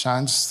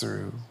shines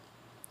through.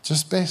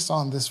 Just based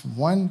on this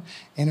one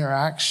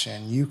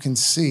interaction, you can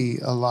see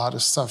a lot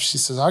of stuff. She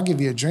says, I'll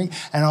give you a drink,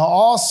 and I'll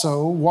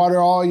also water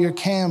all your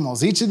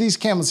camels. Each of these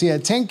camels, he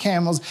had 10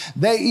 camels.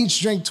 They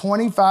each drink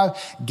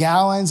 25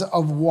 gallons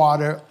of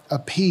water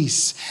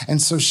apiece.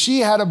 And so she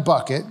had a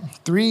bucket.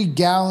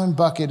 3-gallon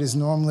bucket is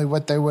normally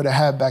what they would have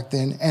had back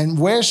then. And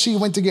where she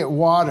went to get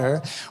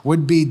water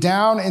would be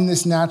down in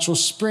this natural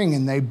spring,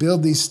 and they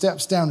build these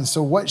steps down. And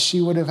so what she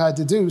would have had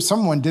to do,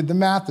 someone did the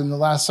math in the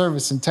last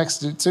service and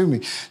texted it to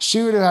me.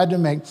 She would have had to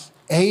make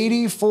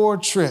 84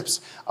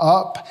 trips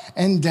up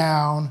and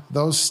down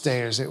those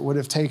stairs. It would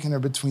have taken her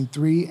between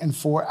 3 and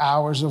 4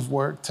 hours of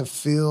work to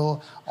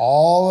fill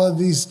all of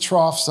these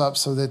troughs up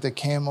so that the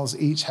camels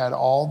each had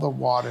all the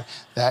water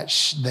that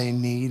they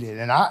needed.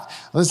 And I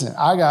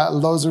got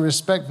loads of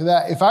respect for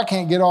that. If I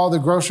can't get all the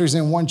groceries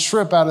in one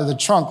trip out of the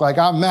trunk, like,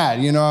 I'm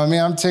mad, you know what I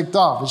mean? I'm ticked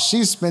off. But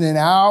she's spending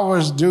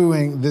hours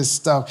doing this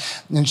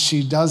stuff, and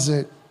she does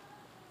it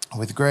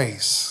with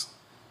grace.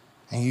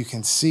 And you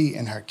can see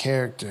in her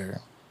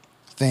character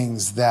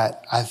things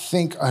that I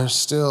think are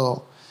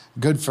still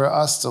good for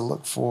us to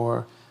look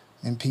for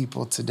in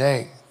people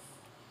today.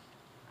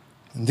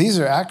 And these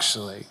are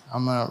actually,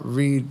 I'm going to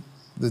read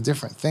the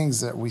different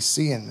things that we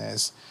see in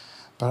this,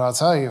 but I'll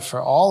tell you,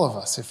 for all of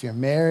us, if you're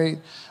married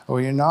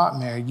or you're not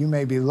married, you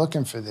may be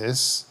looking for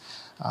this.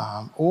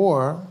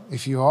 Or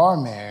if you are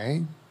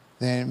married,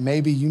 then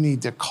maybe you need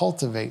to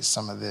cultivate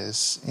some of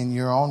this in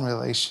your own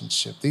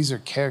relationship. These are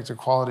character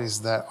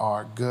qualities that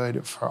are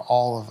good for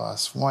all of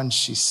us. One,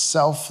 she's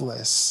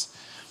selfless.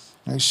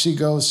 She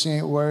goes, she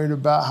ain't worried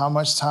about how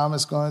much time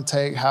it's going to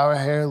take, how her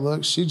hair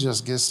looks. She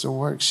just gets to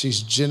work.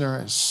 She's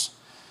generous.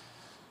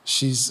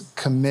 She's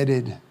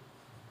committed.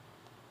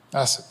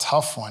 That's a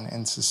tough one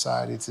in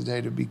society today,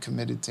 to be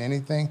committed to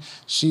anything.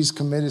 She's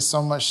committed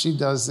so much, she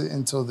does it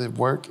until the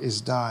work is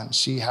done.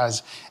 She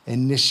has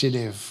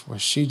initiative where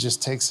she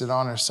just takes it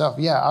on herself.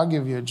 Yeah, I'll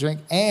give you a drink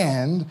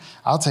and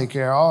I'll take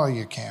care of all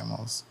your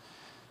camels.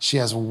 She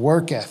has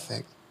work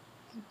ethic.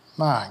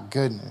 My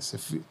goodness,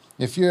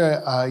 if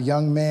you're a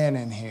young man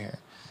in here,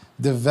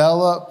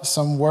 develop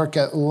some work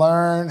ethic.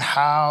 Learn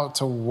how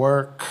to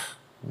work,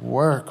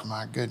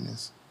 my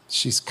goodness.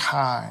 She's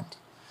kind,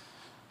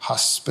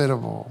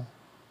 hospitable.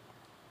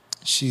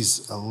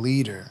 She's a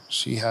leader.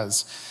 She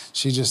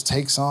just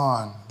takes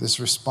on this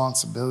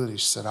responsibility.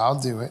 She said, I'll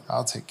do it.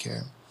 I'll take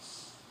care.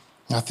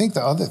 And I think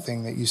the other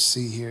thing that you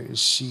see here is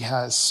she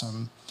has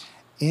some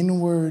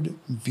inward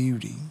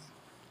beauty.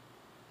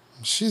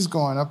 She's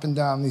going up and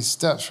down these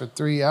steps for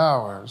 3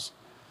 hours.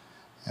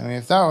 I mean,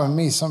 if that were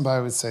me,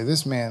 somebody would say,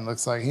 this man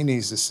looks like he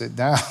needs to sit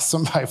down.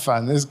 Somebody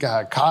find this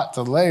guy a cot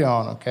to lay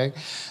on, okay?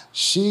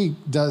 She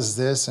does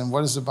this, and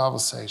what does the Bible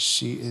say?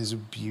 She is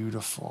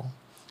beautiful.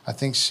 I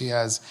think she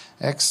has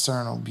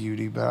external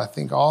beauty, but I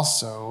think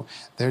also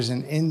there's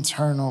an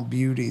internal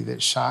beauty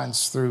that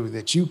shines through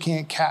that you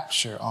can't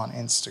capture on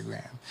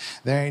Instagram.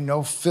 There ain't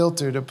no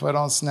filter to put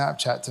on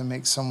Snapchat to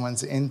make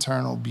someone's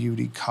internal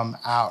beauty come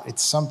out.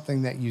 It's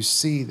something that you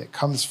see that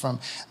comes from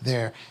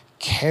their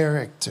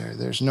character.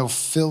 There's no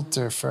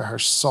filter for her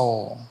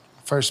soul.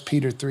 1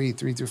 Peter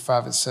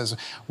 3:3-5, it says,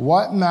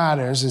 what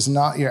matters is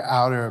not your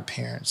outer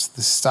appearance,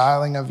 the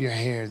styling of your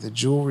hair, the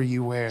jewelry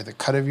you wear, the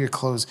cut of your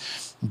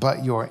clothes,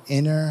 but your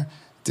inner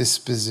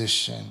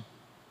disposition.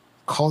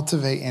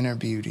 Cultivate inner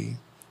beauty,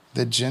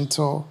 the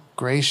gentle,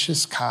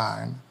 gracious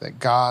kind that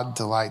God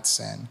delights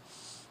in.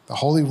 The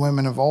holy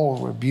women of old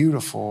were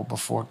beautiful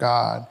before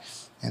God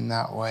in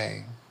that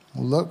way.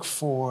 Look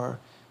for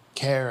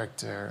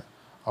character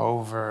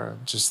over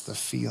just the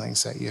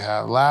feelings that you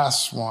have.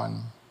 Last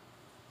one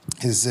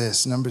is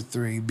this, number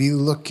 3, be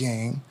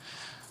looking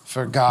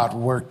for God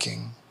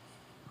working.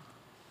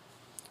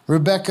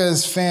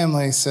 Rebekah's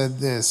family said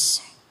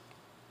this.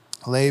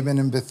 Laban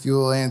and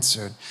Bethuel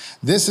answered,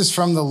 this is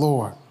from the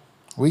Lord.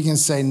 We can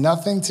say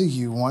nothing to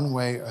you one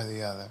way or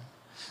the other.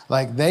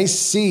 Like, they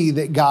see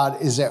that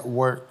God is at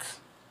work.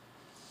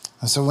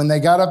 And so when they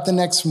got up the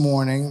next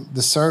morning,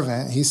 the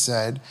servant, he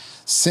said,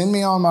 send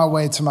me on my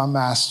way to my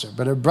master.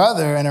 But her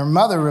brother and her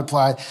mother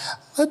replied,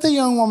 let the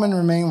young woman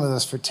remain with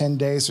us for 10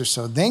 days or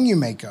so, then you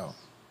may go.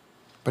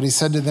 But he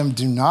said to them,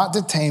 do not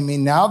detain me.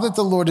 Now that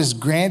the Lord has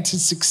granted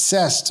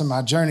success to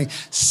my journey,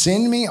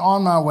 send me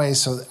on my way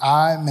so that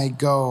I may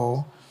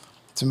go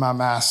to my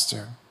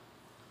master.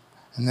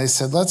 And they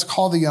said, let's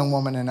call the young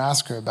woman and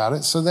ask her about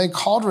it. So they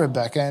called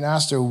Rebekah and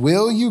asked her,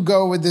 will you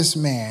go with this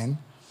man?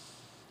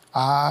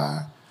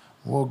 I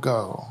will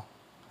go,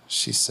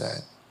 she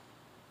said.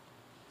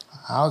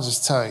 I'll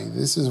just tell you,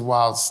 this is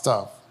wild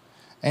stuff.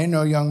 Ain't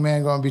no young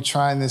man going to be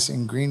trying this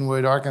in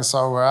Greenwood,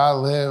 Arkansas, where I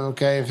live,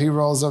 okay? If he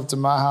rolls up to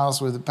my house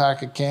with a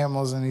pack of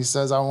Camels and he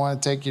says, I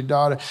want to take your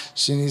daughter,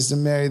 she needs to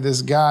marry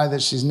this guy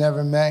that she's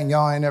never met and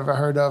y'all ain't never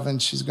heard of, and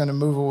she's going to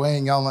move away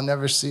and y'all will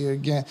never see her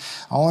again.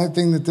 The only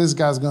thing that this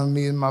guy's going to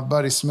meet is my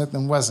buddy Smith &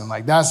 Wesson.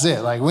 Like, that's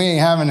it. Like, we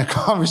ain't having a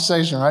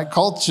conversation, right?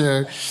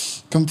 Culture,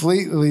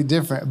 completely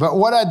different. But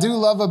what I do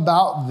love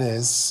about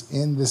this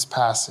in this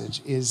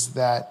passage is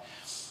that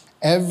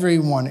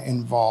everyone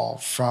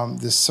involved, from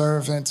the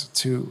servant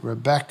to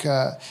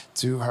Rebecca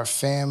to her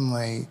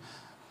family,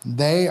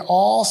 they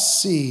all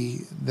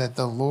see that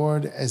the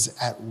Lord is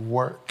at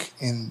work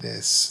in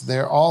this.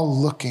 They're all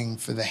looking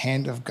for the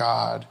hand of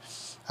God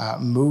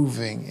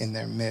moving in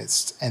their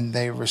midst, and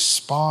they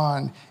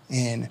respond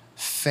in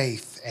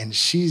faith. And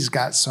she's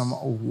got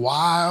some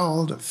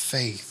wild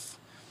faith,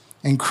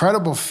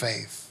 incredible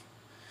faith,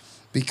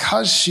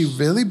 because she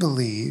really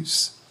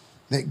believes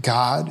that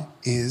God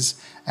is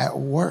at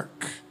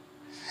work.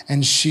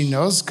 And she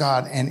knows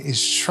God and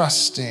is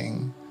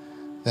trusting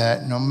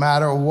that no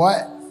matter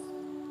what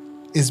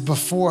is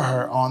before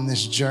her on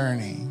this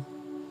journey,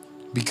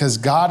 because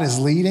God is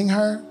leading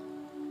her,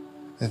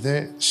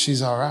 that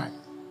she's all right.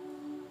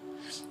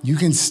 You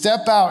can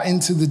step out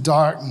into the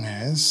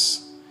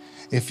darkness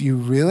if you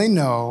really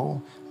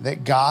know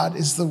that God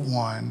is the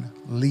one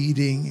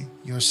leading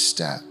your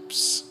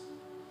steps.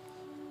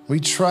 We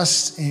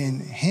trust in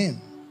him.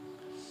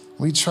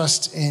 We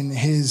trust in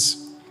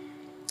his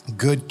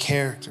good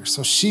character.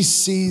 So she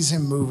sees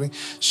him moving.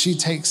 She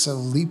takes a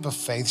leap of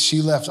faith.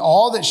 She left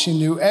all that she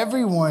knew,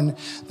 everyone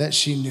that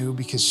she knew,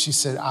 because she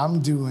said,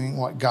 I'm doing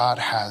what God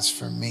has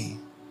for me.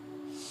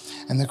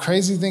 And the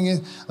crazy thing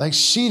is, like,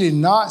 she did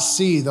not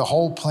see the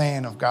whole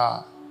plan of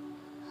God.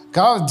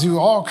 God would do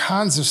all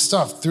kinds of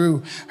stuff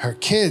through her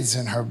kids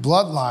and her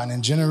bloodline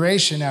and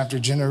generation after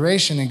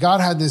generation. And God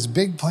had this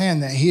big plan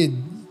that he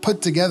had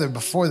put together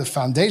before the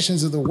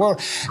foundations of the world.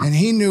 And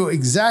he knew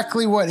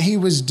exactly what he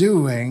was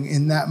doing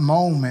in that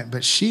moment,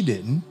 but she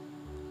didn't.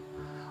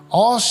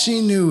 All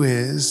she knew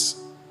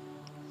is,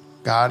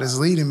 God is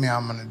leading me,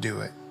 I'm going to do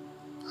it.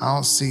 I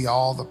don't see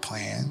all the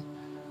plan,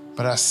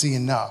 but I see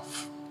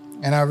enough.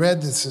 And I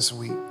read this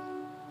week.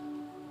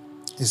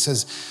 It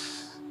says,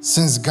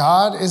 since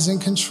God is in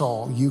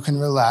control, you can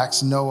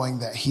relax knowing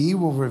that he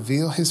will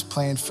reveal his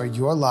plan for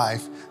your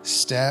life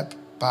step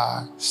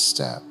by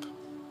step.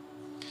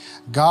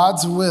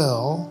 God's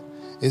will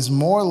is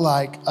more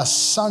like a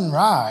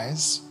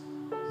sunrise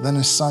than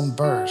a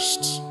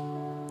sunburst.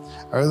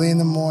 Early in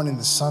the morning,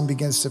 the sun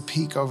begins to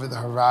peek over the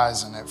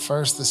horizon. At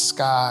first, the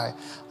sky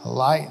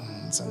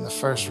lightens and the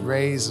first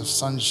rays of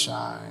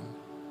sunshine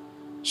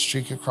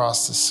streak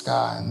across the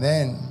sky. And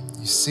then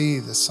you see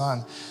the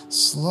sun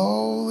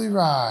slowly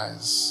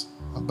rise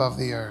above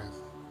the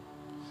earth.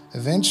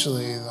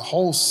 Eventually, the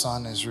whole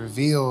sun is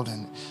revealed,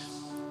 and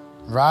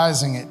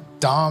rising, it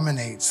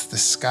dominates the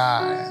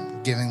sky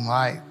and giving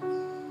light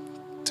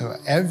to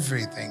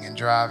everything and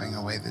driving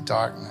away the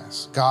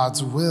darkness.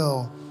 God's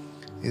will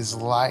is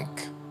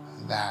like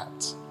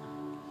that.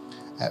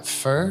 At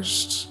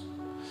first,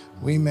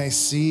 we may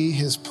see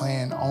his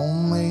plan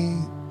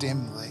only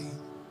dimly.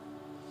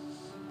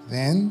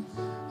 Then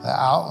the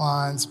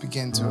outlines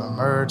begin to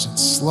emerge, and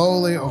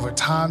slowly over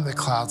time the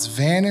clouds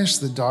vanish,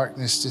 the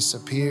darkness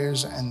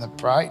disappears, and the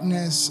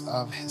brightness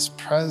of his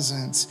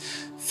presence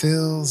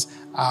fills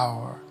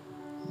our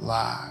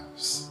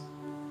lives.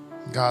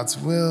 God's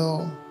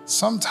will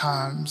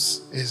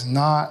sometimes is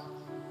not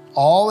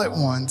all at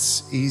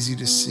once easy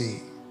to see,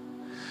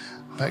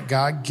 but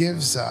God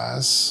gives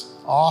us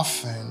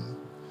often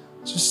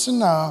just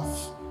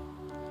enough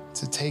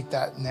to take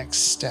that next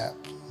step,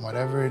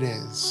 whatever it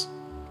is.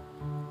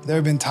 There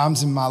have been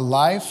times in my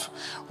life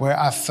where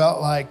I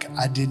felt like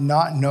I did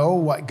not know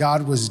what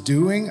God was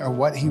doing or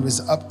what he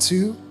was up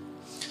to.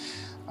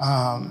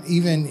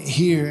 Even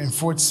here in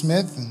Fort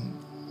Smith and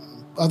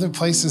other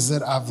places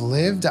that I've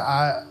lived,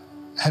 I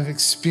have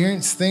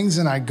experienced things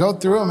and I go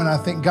through them and I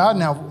think, God,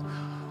 now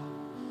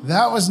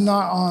that was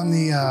not on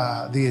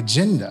the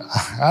agenda.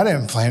 I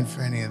didn't plan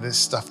for any of this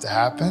stuff to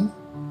happen.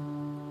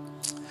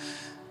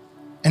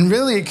 And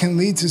really it can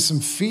lead to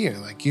some fear,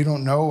 like you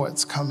don't know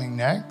what's coming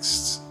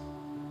next.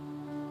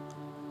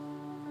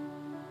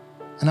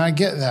 And I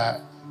get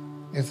that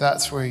if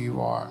that's where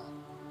you are.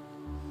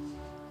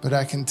 But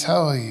I can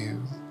tell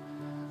you,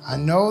 I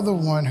know the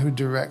one who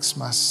directs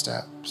my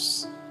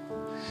steps.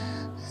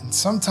 And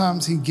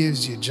sometimes he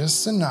gives you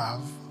just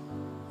enough.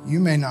 You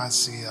may not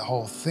see the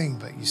whole thing,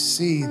 but you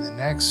see the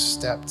next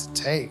step to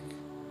take.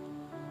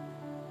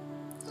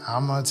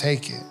 I'm going to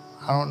take it.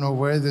 I don't know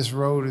where this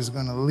road is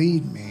going to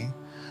lead me,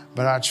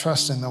 but I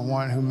trust in the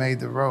one who made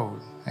the road.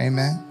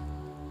 Amen.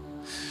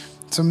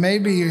 So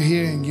maybe you're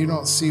here and you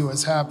don't see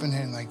what's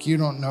happening, like you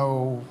don't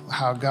know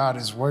how God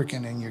is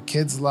working in your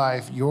kid's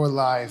life, your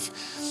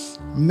life.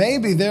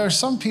 Maybe there are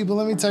some people,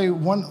 let me tell you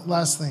one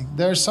last thing.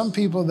 There are some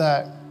people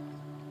that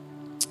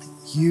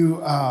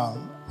you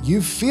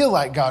You feel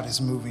like God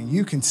is moving.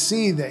 You can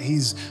see that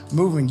he's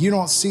moving. You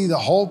don't see the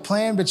whole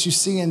plan, but you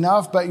see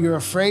enough, but you're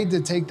afraid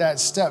to take that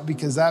step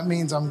because that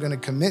means I'm going to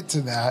commit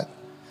to that.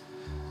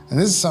 And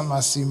this is something I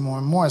see more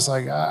and more. It's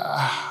like,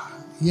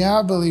 yeah,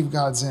 I believe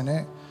God's in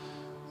it,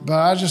 but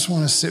I just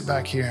want to sit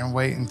back here and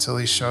wait until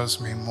he shows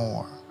me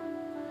more.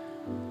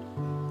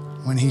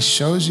 When he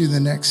shows you the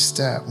next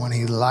step, when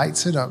he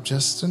lights it up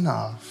just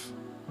enough,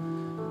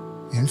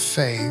 in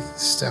faith,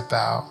 step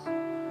out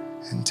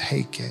and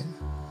take it,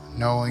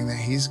 knowing that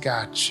he's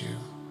got you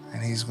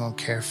and he's going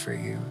to care for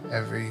you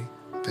every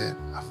bit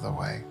of the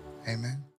way. Amen.